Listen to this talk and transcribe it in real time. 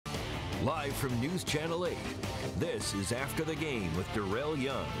Live from News Channel 8, this is After the Game with Darrel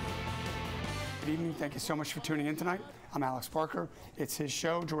Young. Good evening. Thank you so much for tuning in tonight. I'm Alex Parker. It's his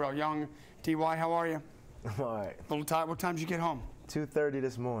show, Darrel Young. DY, how are you? I'm all right. A little tired. What time did you get home? 2:30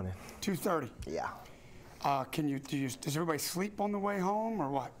 this morning. 2:30? Yeah. Does everybody sleep on the way home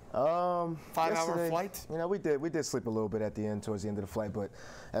or what? 5-hour flight? You know, we did sleep a little bit at the end, towards the end of the flight, but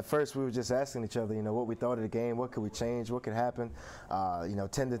at first we were just asking each other, you know, what we thought of the game, what could we change, what could happen. You know,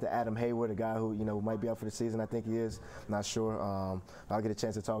 tended to Adam Hayward, a guy who, you know, might be out for the season. I think he is. I'm not sure. I'll get a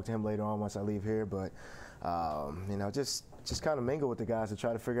chance to talk to him later on once I leave here, but you know, just kind of mingle with the guys to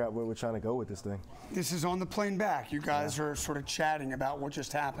try to figure out where we're trying to go with this thing. This is on the plane back. You guys are sort of chatting about what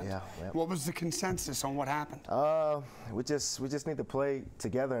just happened. Yeah. What was the consensus on what happened? We just need to play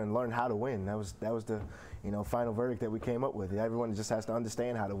together and learn how to win. That was the, you know, final verdict that we came up with. Everyone just has to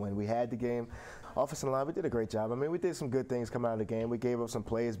understand how to win. We had the game. Offensive line, we did a great job. I mean, we did some good things come out of the game. We gave up some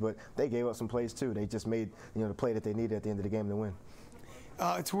plays, but they gave up some plays too. They just made, you know, the play that they needed at the end of the game to win.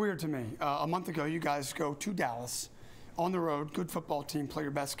 It's weird to me. A month ago, you guys go to Dallas, on the road, good football team, play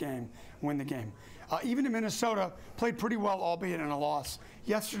your best game, win the game. Even in Minnesota, played pretty well, albeit in a loss.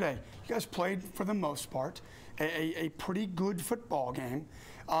 Yesterday, you guys played, for the most part, a pretty good football game.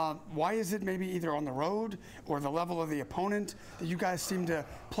 Why is it maybe either on the road or the level of the opponent that you guys seem to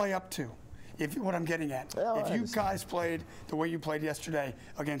play up to? What I'm getting at, if you guys played the way you played yesterday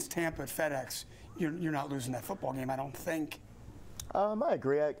against Tampa at FedEx, you're not losing that football game, I don't think. I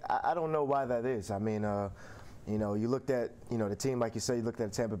agree. I don't know why that is. I mean, you know, you looked at, you know, the team, like you said, you looked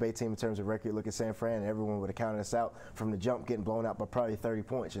at the Tampa Bay team in terms of record, look at San Fran, and everyone would have counted us out from the jump, getting blown out by probably 30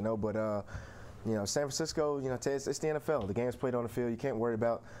 points, you know. But, you know, San Francisco, you know, it's the NFL. The game's played on the field. You can't worry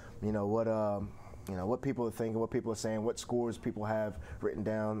about, you know, what people are thinking, what people are saying, what scores people have written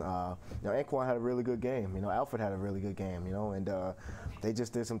down. You know, Anquan had a really good game. You know, Alfred had a really good game, you know, and they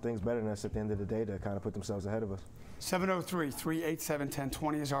just did some things better than us at the end of the day to kind of put themselves ahead of us.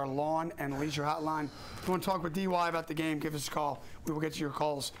 703-387-1020 is our lawn and leisure hotline. If you want to talk with DY about the game, give us a call. We will get to your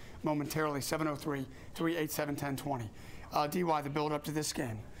calls momentarily, 703-387-1020. DY, the build-up to this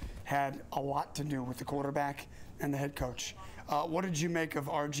game had a lot to do with the quarterback and the head coach. What did you make of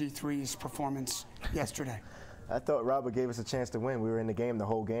RG3's performance yesterday? I thought Robert gave us a chance to win. We were in the game the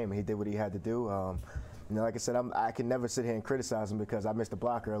whole game, and he did what he had to do. You know, like I said, I can never sit here and criticize him because I missed a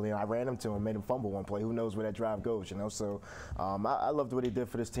block early and I ran him to him, made him fumble one play. Who knows where that drive goes, you know? So I loved what he did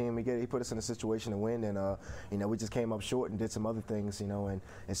for this team. He put us in a situation to win, and you know, we just came up short and did some other things, you know. And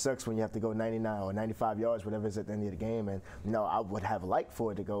it sucks when you have to go 99 or 95 yards, whatever it is at the end of the game. And you know, I would have liked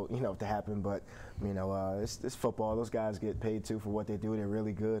for it to go, you know, to happen, but you know, it's football. Those guys get paid too for what they do. They're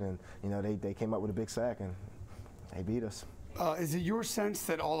really good, and you know, they came up with a big sack and they beat us. Is it your sense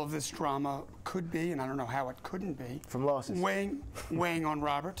that all of this drama could be, and I don't know how it couldn't be, from losses, weighing on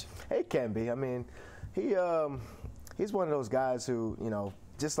Robert? It can be. I mean, he's one of those guys who, you know,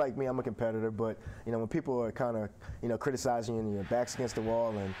 just like me, I'm a competitor, but you know, when people are kind of, you know, criticizing you and your back's against the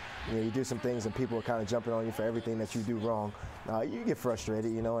wall, and you know, you do some things and people are kind of jumping on you for everything that you do wrong, you get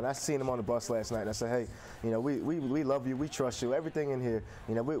frustrated, you know. And I seen him on the bus last night, and I said, hey, you know, we love you, we trust you, everything in here,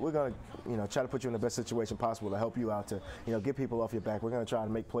 you know, we're gonna, you know, try to put you in the best situation possible to help you out, to, you know, get people off your back. We're gonna try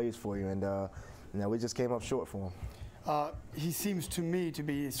to make plays for you, and you know, we just came up short for him. He seems to me to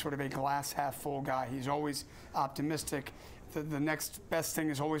be sort of a glass half full guy. He's always optimistic. The next best thing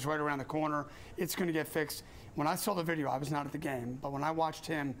is always right around the corner. It's going to get fixed. When I saw the video, I was not at the game, but when I watched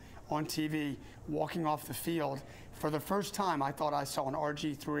him on TV walking off the field, for the first time I thought I saw an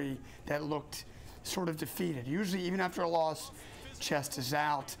RG3 that looked sort of defeated. Usually, even after a loss, chest is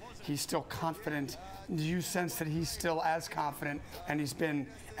out, he's still confident. Do you sense that he's still as confident and he's been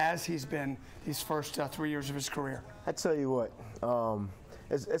as he's been these first 3 years of his career? I tell you what,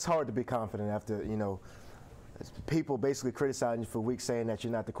 it's hard to be confident after, you know, people basically criticizing you for weeks, saying that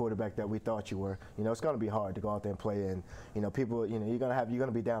you're not the quarterback that we thought you were. You know, it's going to be hard to go out there and play, and you know, people, you know, you're going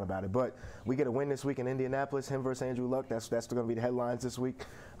to be down about it. But we get a win this week in Indianapolis, him versus Andrew Luck. That's going to be the headlines this week.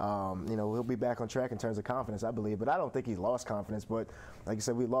 You know, he'll be back on track in terms of confidence, I believe. But I don't think he lost confidence. But like you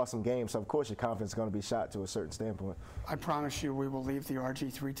said, we lost some games, so of course your confidence is going to be shot to a certain standpoint. I promise you, we will leave the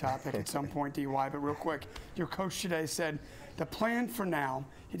RG3 topic at some point, DY. But real quick, your coach today said the plan for now.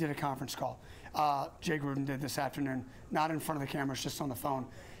 He did a conference call. Jay Gruden did this afternoon, not in front of the cameras, just on the phone,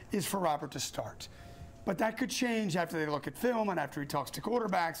 is for Robert to start. But that could change after they look at film and after he talks to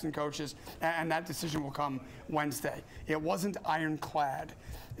quarterbacks and coaches, and that decision will come Wednesday. It wasn't ironclad.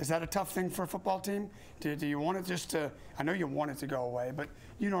 Is that a tough thing for a football team? Do you want it just to, I know you want it to go away, but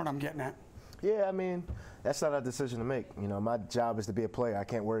you know what I'm getting at. Yeah, I mean, that's not our decision to make. You know, my job is to be a player. I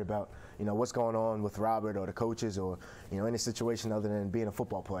can't worry about, you know, what's going on with Robert or the coaches or, you know, any situation other than being a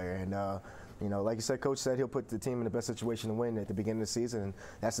football player. And, you know, like you said, Coach said he'll put the team in the best situation to win at the beginning of the season, and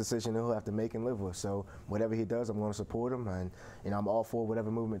that's a decision he'll have to make and live with. So whatever he does, I'm going to support him, and, you know, I'm all for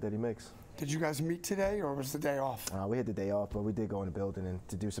whatever movement that he makes. Did you guys meet today, or was the day off? We had the day off, but we did go in the building and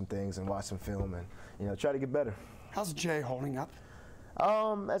to do some things and watch some film and, you know, try to get better. How's Jay holding up?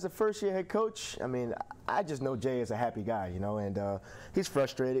 As a first-year head coach, I mean, I just know Jay is a happy guy, you know, and he's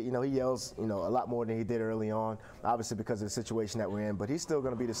frustrated. You know, he yells, you know, a lot more than he did early on, obviously because of the situation that we're in, but he's still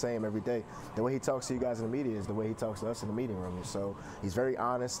going to be the same every day. The way he talks to you guys in the media is the way he talks to us in the meeting room. So he's very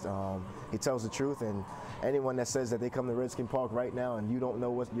honest. He tells the truth, and anyone that says that they come to Redskin Park right now and you don't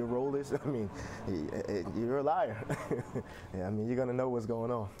know what your role is, I mean, you're a liar. Yeah, I mean, you're going to know what's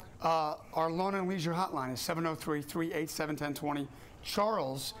going on. Our Lawn and Leisure hotline is 703-387-1020.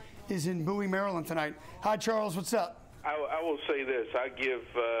 Charles is in Bowie, Maryland tonight. Hi, Charles. What's up? I will say this. I give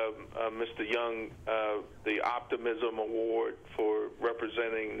Mr. Young the Optimism Award for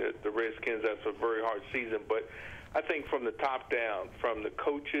representing the Redskins. That's a very hard season. But I think from the top down, from the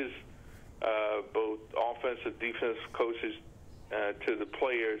coaches, both offensive, defensive coaches, to the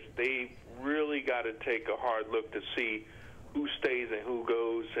players, they really got to take a hard look to see who stays and who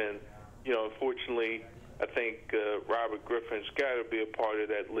goes. And, you know, unfortunately, I think Robert Griffin's got to be a part of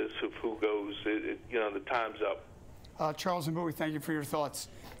that list of who goes. You know, the time's up. Charles and Bowie, thank you for your thoughts.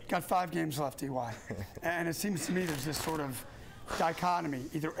 Got 5 games left, EY. And it seems to me there's this sort of dichotomy.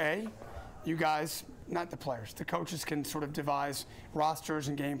 Either A, you guys, not the players, the coaches can sort of devise rosters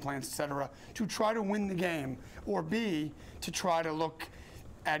and game plans, et cetera, to try to win the game, or B, to try to look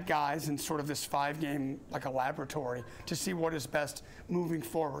at guys in sort of this 5-game, like a laboratory, to see what is best moving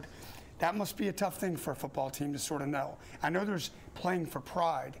forward. That must be a tough thing for a football team to sort of know. I know there's playing for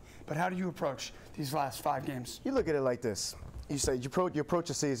pride, but how do you approach these last 5 games? You look at it like this. You say you approach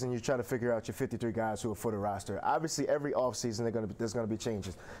a season, you try to figure out your 53 guys who are for the roster. Obviously, every offseason there's going to be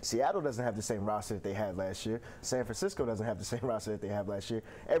changes. Seattle doesn't have the same roster that they had last year. San Francisco doesn't have the same roster that they have last year.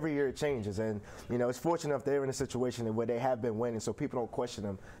 Every year it changes, and you know it's fortunate enough they're in a situation where they have been winning, so people don't question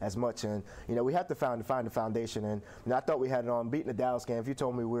them as much. And you know we have to find the foundation. And you know, I thought we had it on beating the Dallas game. If you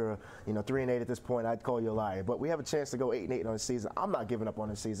told me we were 3-8 at this point, I'd call you a liar. But we have a chance to go 8-8 on the season. I'm not giving up on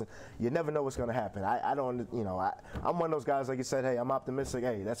the season. You never know what's going to happen. I don't, you know, I'm one of those guys like you said. Hey, I'm optimistic.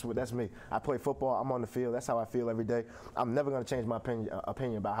 Hey, that's me. I play football. I'm on the field. That's how I feel every day. I'm never going to change my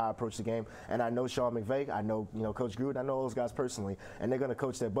opinion about how I approach the game. And I know Sean McVay. I know Coach Gruden. I know all those guys personally, and they're going to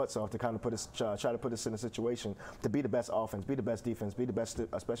coach their butts off to kind of try to put us in a situation to be the best offense, be the best defense, be the best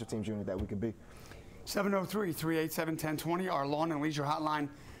special teams unit that we can be. 703-387-1020, our Lawn and Leisure hotline.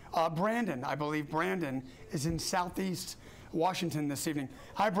 Brandon, I believe Brandon is in Southeast Washington this evening.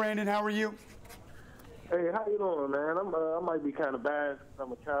 Hi, Brandon. How are you? Hey, how you doing, man? I might be kind of bad because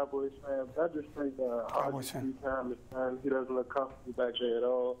I'm a Cowboys fan, but I just think Cowboys time is done. He doesn't look comfortable back there at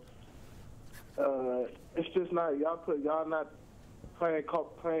all. It's just not y'all not play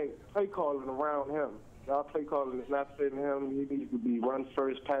calling around him. Y'all play calling is not fitting him. He needs to be run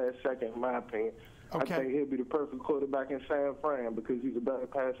first, pass second, in my opinion. Okay. I think he'll be the perfect quarterback in San Fran because he's a better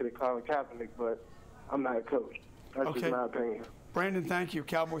passer than Colin Kaepernick, but I'm not a coach. That's just my opinion. Brandon, thank you.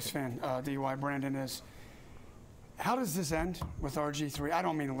 Cowboys fan, DUI Brandon is. How does this end with RG3? I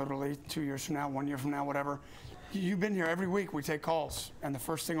don't mean literally 2 years from now, 1 year from now, whatever. You've been here every week. We take calls, and the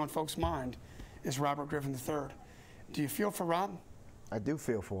first thing on folks' mind is Robert Griffin III. Do you feel for Rob? I do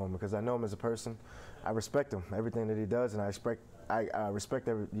feel for him because I know him as a person. I respect him, everything that he does, and I respect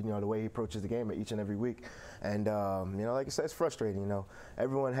every, the way he approaches the game each and every week. And like I said, it's frustrating.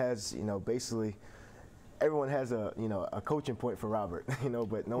 Everyone has, basically. Everyone has a coaching point for Robert,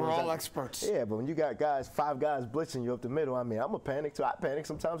 but no one's all experts. Yeah, but when you got 5 guys blitzing you up the middle, I mean, I'm a panic too. I panic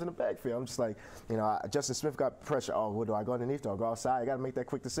sometimes in the backfield. I'm just like, Justin Smith got pressure. Oh, what do I go underneath? Do I go outside? I got to make that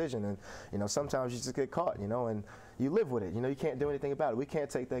quick decision, and sometimes you just get caught, and you live with it. You can't do anything about it. We can't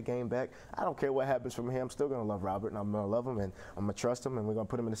take that game back. I don't care what happens from here. I'm still going to love Robert, and I'm going to love him, and I'm going to trust him, and we're going to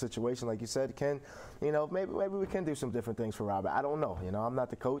put him in a situation like you said, Ken. Maybe we can do some different things for Robert. I don't know. I'm not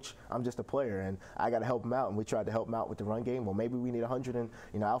the coach. I'm just a player, and I got to help him out. And we tried to help him out with the run game. Well, maybe we need 100, and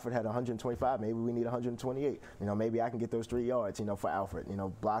Alfred had 125. Maybe we need 128. Maybe I can get those 3 yards. For Alfred.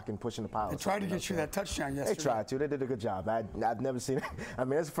 Blocking, pushing the pile. They tried to get you that touchdown yesterday. They tried to. They did a good job. I've never seen it. I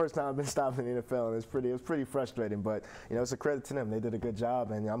mean, it's the first time I've been stopped in the NFL, and it was pretty frustrating. But But, you know, it's a credit to them. They did a good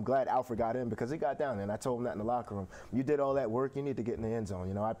job, and I'm glad Alfred got in because he got down there, and I told him that in the locker room. You did all that work, you need to get in the end zone.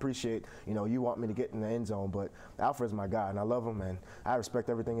 You know, I appreciate, you know, you want me to get in the end zone, but Alfred's my guy, and I love him, and I respect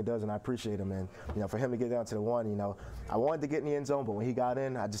everything he does, and I appreciate him. And, you know, for him to get down to the one, you know, I wanted to get in the end zone, but when he got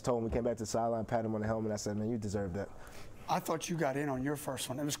in, I just told him, we came back to the sideline, patted him on the helmet, I said, man, you deserve that. I thought you got in on your first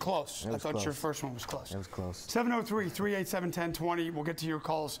one. It was close. I thought your first one was close. It was close. 703-387-1020. We'll get to your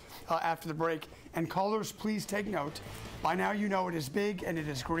calls after the break. And callers, please take note. By now you know it is big and it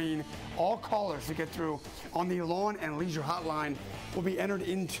is green. All callers that get through on the Lawn and Leisure Hotline will be entered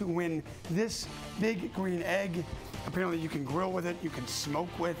in to win this big green egg. Apparently you can grill with it. You can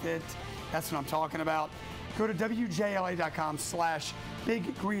smoke with it. That's what I'm talking about. Go to WJLA.com/Big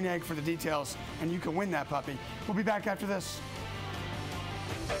Green Egg for the details, and you can win that puppy. We'll be back after this.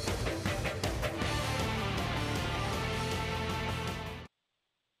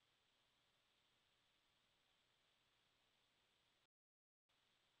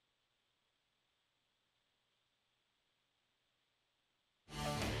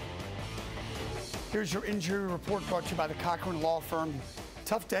 Here's your injury report brought to you by the Cochran Law Firm.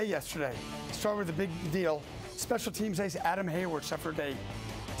 Tough day yesterday. Start with a big deal. Special teams ace Adam Hayward suffered a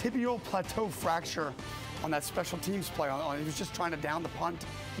tibial plateau fracture on that special teams play. He was just trying to down the punt.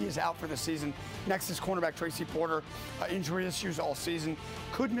 He is out for the season. Next is cornerback Tracy Porter. Injury issues all season.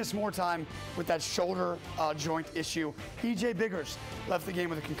 Could miss more time with that shoulder joint issue. E.J. Biggers left the game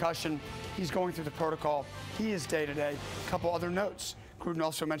with a concussion. He's going through the protocol. He is day-to-day. A couple other notes. Gruden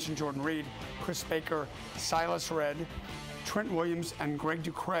also mentioned Jordan Reed, Chris Baker, Silas Redd, Trent Williams, and Greg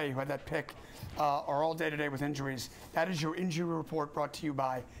Ducray, who had that pick, are all day-to-day with injuries. That is your injury report brought to you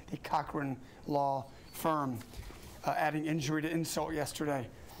by the Cochran Law Firm. Adding injury to insult yesterday.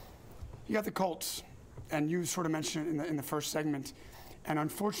 You got the Colts, and you sort of mentioned it in the first segment. And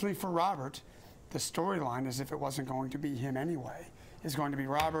unfortunately for Robert, the storyline, as if it wasn't going to be him anyway, is going to be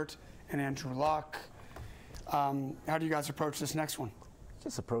Robert and Andrew Luck. How do you guys approach this next one?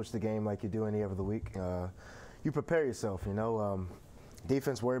 Just approach the game like you do any other week. You prepare yourself, you know.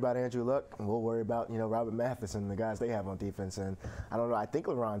 Defense worry about Andrew Luck, and we'll worry about, you know, Robert Mathis and the guys they have on defense. And I don't know, I think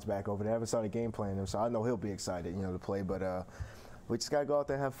LeRon's back over there. I haven't saw the game plan, so I know he'll be excited, you know, to play. But we just got to go out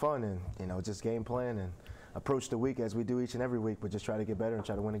there and have fun and, you know, just game plan and approach the week as we do each and every week, but just try to get better and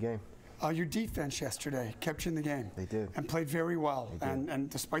try to win a game. Your defense yesterday kept you in the game. They did. And played very well.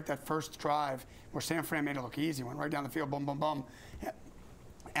 And despite that first drive where San Fran made it look easy, went right down the field, bum, bum, bum.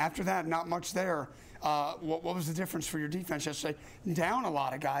 After that, not much there. What was the difference for your defense yesterday? Down a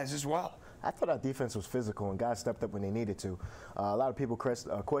lot of guys as well. I thought our defense was physical, and guys stepped up when they needed to. A lot of people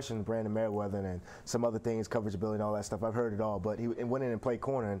questioned Brandon Merriweather and some other things, coverage ability and all that stuff. I've heard it all, but he went in and played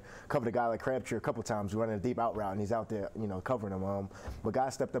corner and covered a guy like Crabtree a couple times, running a deep out route, and he's out there, you know, covering him. But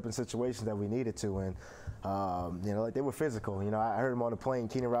guys stepped up in situations that we needed to, and you know, like they were physical. You know, I heard him on the plane.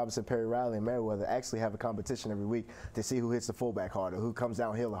 Keenan Robinson, Perry Riley, and Merriweather actually have a competition every week to see who hits the fullback harder, who comes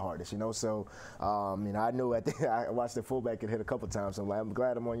downhill the hardest. You know, so you know, I knew I watched the fullback get hit a couple times. So I'm like, I'm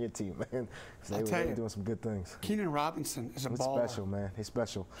glad I'm on your team, man. They were doing some good things. Keenan Robinson is a baller. He's special, man. He's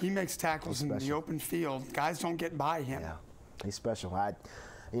special. He makes tackles in the open field. Guys don't get by him. Yeah, he's special.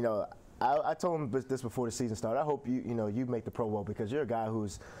 You know, I told him this before the season started. I hope you make the Pro Bowl because you're a guy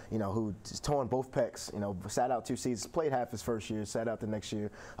who's who's torn both pecs. You know, sat out 2 seasons, played half his first year, sat out the next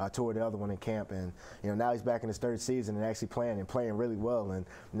year, tore the other one in camp, and now he's back in his 3rd season and actually playing really well, and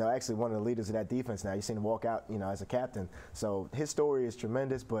actually one of the leaders of that defense now. You've seen him walk out as a captain. So his story is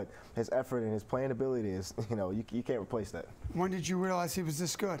tremendous, but his effort and his playing ability is you can't replace that. When did you realize he was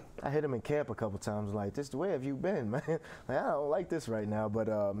this good? I hit him in camp a couple times, like, just where have you been, man? Like, I don't like this right now, but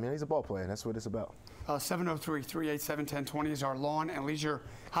he's a ball player. That's what it's about. 703-387-1020 is our lawn and leisure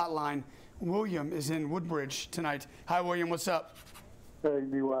hotline. William is in Woodbridge tonight. Hi, William. What's up? Hey,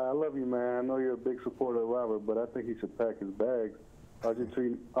 D.Y., I love you, man. I know you're a big supporter of Robert, but I think he should pack his bags.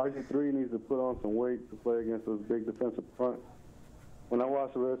 RG3 needs to put on some weight to play against those big defensive fronts. When I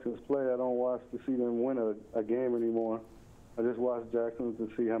watch the Redskins play, I don't watch to see them win a game anymore. I just watch Jackson to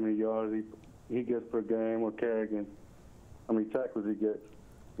see how many yards he gets per game, or Kerrigan, how many tackles he gets.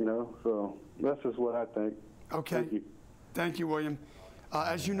 So that's just what I think. Okay. Thank you. Thank you, William.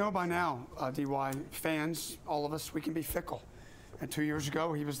 As you know by now, DY, fans, all of us, we can be fickle. And 2 years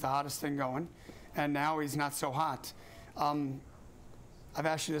ago, he was the hottest thing going, and now he's not so hot. I've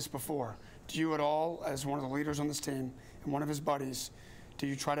asked you this before. Do you at all, as one of the leaders on this team and one of his buddies, do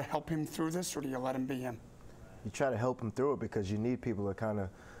you try to help him through this, or do you let him be him? You try to help him through it because you need people to kind of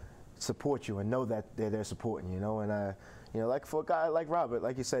support you and know that they're supporting you, and like for a guy like Robert,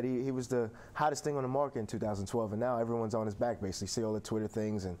 like you said, he was the hottest thing on the market in 2012, and now everyone's on his back basically. See all the Twitter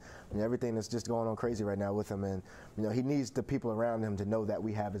things and everything that's just going on crazy right now with him, and he needs the people around him to know that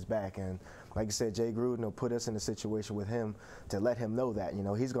we have his back. And like you said, Jay Gruden put us in a situation with him to let him know that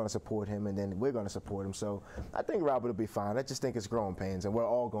he's going to support him, and then we're going to support him. So I think Robert will be fine. I just think it's growing pains, and we're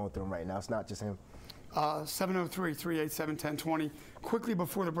all going through them right now. It's not just him. 703-387-1020. Quickly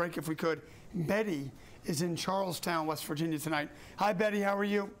before the break, if we could, Betty is in Charlestown, West Virginia tonight. Hi, Betty. How are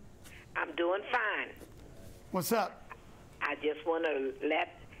you? I'm doing fine. What's up? I just want to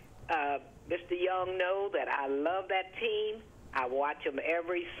let Mr. Young know that I love that team. I watch them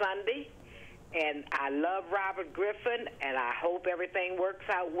every Sunday. And I love Robert Griffin, and I hope everything works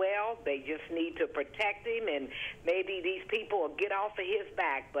out well. They just need to protect him, and maybe these people will get off of his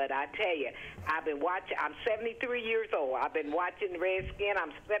back. But I tell you, I've been watching. I'm 73 years old. I've been watching Redskin.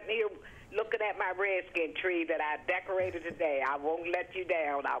 I'm sitting here looking at my Redskin tree that I decorated today. I won't let you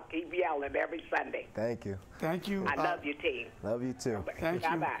down. I'll keep yelling every Sunday. Thank you. Thank you. I love you, team. Love you, too. Thank you.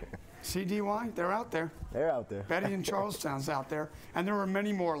 Bye-bye. CDY, they're out there. They're out there. Betty in Charlestown's out there. And there are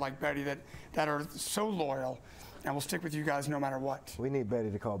many more like Betty that are so loyal and will stick with you guys no matter what. We need Betty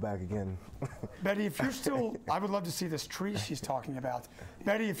to call back again. Betty, if you're still, I would love to see this tree she's talking about.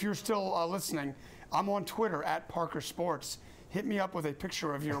 Betty, if you're still listening, I'm on Twitter at Parker Sports. Hit me up with a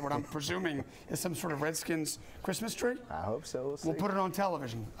picture of what I'm presuming is some sort of Redskins Christmas tree. I hope so. We'll put it on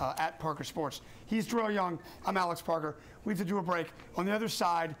television at Parker Sports. He's Darrel Young. I'm Alex Parker. We have to do a break. On the other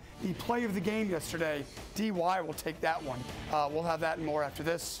side, the play of the game yesterday, DY will take that one. We'll have that and more after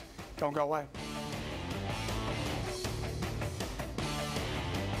this. Don't go away.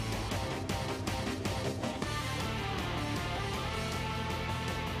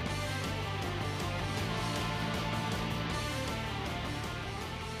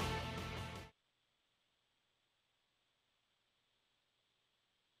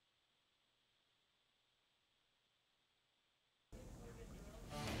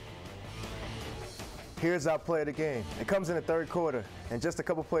 Here's our play of the game. It comes in the third quarter, and just a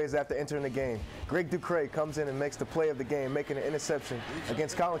couple plays after entering the game, Greg Ducre comes in and makes the play of the game, making an interception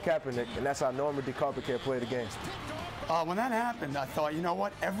against Colin Kaepernick, and that's our Norman DeCarpentier play of the game. When that happened, I thought, you know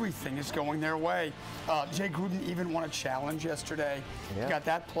what? Everything is going their way. Jay Gruden even won a challenge yesterday. Yeah. He got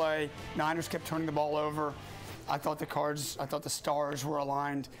that play. Niners kept turning the ball over. I thought the stars were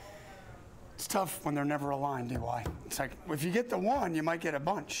aligned. It's tough when they're never aligned, DY. It's like, if you get the one, you might get a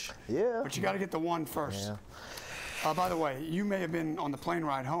bunch. Yeah. But you got to get the one first. Yeah. By the way, you may have been on the plane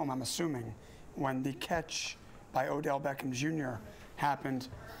ride home, I'm assuming, when the catch by Odell Beckham Jr. happened.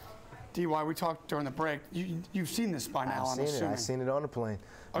 DY, we talked during the break. You've seen this by now, I'm assuming. I've seen it on the plane.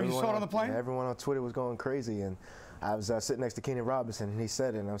 Oh, you saw it on the plane? Yeah, everyone on Twitter was going crazy, and I was sitting next to Keenan Robinson, and he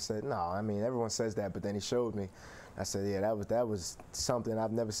said it, and I said, no, I mean, everyone says that, but then he showed me. I said, yeah, that was something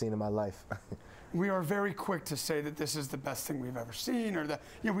I've never seen in my life. We are very quick to say that this is the best thing we've ever seen, or that,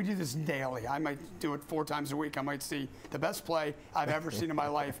 we do this daily. I might do it 4 times a week. I might see the best play I've ever seen in my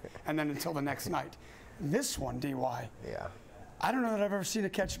life, and then until the next night. This one, DY. Yeah. I don't know that I've ever seen a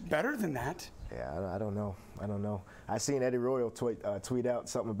catch better than that. Yeah, I don't know. I seen Eddie Royal tweet out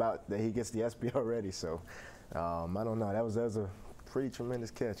something about that he gets the SB already, so I don't know. That was a pretty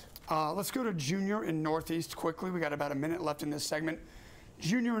tremendous catch. Let's go to Junior in Northeast quickly. We got about a minute left in this segment.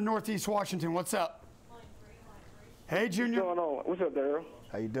 Junior in Northeast Washington, what's up? Hey, Junior. What's going on? What's up, Darrel?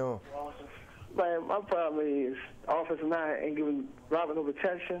 How you doing? Man, my problem is offensive line ain't giving Robert no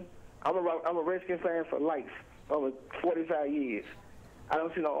protection. I'm a Redskin fan for life, over 45 years. I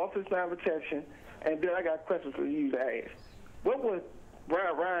don't see no offensive line protection. And Bill, I got a question for you to ask. What was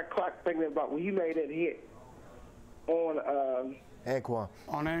Ryan Clark thinking about when he made that hit on Anquan?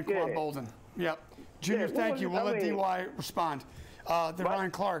 On Anquan Bolden. Yep. Junior, thank you. We'll let DY respond.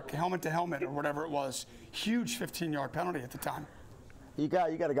 Ryan Clark, helmet to helmet or whatever it was, huge 15-yard penalty at the time. You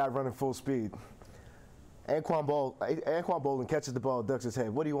got a guy running full speed. Anquan Bolden catches the ball, ducks his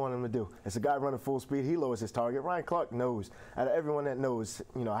head. What do you want him to do? It's a guy running full speed. He lowers his target. Ryan Clark knows. Out of everyone that knows,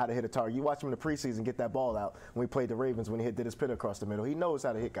 how to hit a target. You watch him in the preseason get that ball out when we played the Ravens when he hit his pin across the middle. He knows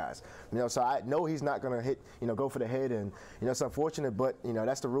how to hit guys. So I know he's not going to hit, go for the head. And, it's unfortunate, but,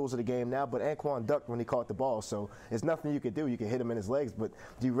 that's the rules of the game now. But Anquan ducked when he caught the ball. So there's nothing you could do. You can hit him in his legs, but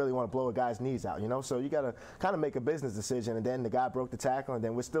do you really want to blow a guy's knees out, So you got to kind of make a business decision. And then the guy broke the tackle, and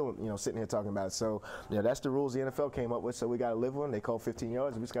then we're still, sitting here talking about it. So, that's the rules the NFL came up with, so we got to live with them. They call 15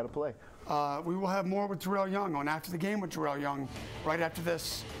 yards, and we just got to play. We will have more with Darrel Young on After the Game with Darrel Young right after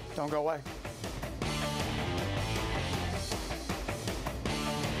this. Don't go away.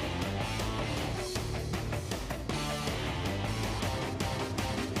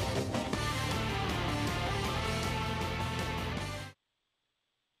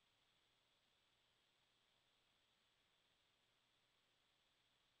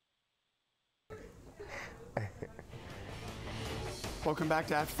 Welcome back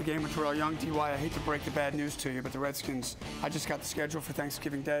to After the Game with Darrel Young. D.Y., I hate to break the bad news to you, but the Redskins, I just got the schedule for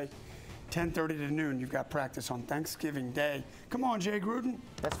Thanksgiving Day. 10:30 to noon, you've got practice on Thanksgiving Day. Come on, Jay Gruden.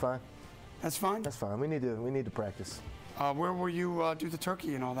 That's fine. That's fine? That's fine. We need to practice. Where will you do the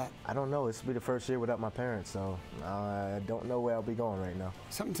turkey and all that? I don't know. This will be the first year without my parents, so I don't know where I'll be going right now.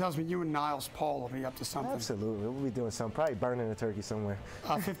 Something tells me you and Niles Paul will be up to something. Absolutely. We'll be doing something, probably burning a turkey somewhere.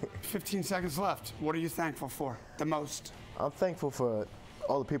 15 seconds left. What are you thankful for the most? I'm thankful for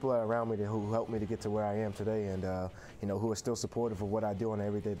all the people that are around me who helped me to get to where I am today, and you know, who are still supportive of what I do on an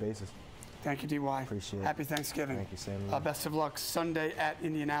everyday basis. Thank you, D.Y. Appreciate it. Happy Thanksgiving. Thank you, Sam. Best of luck Sunday at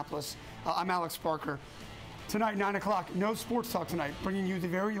Indianapolis. I'm Alex Parker. Tonight, 9 o'clock, no sports talk tonight, bringing you the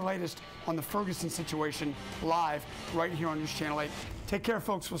very latest on the Ferguson situation live right here on News Channel 8. Take care,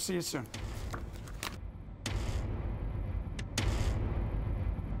 folks. We'll see you soon.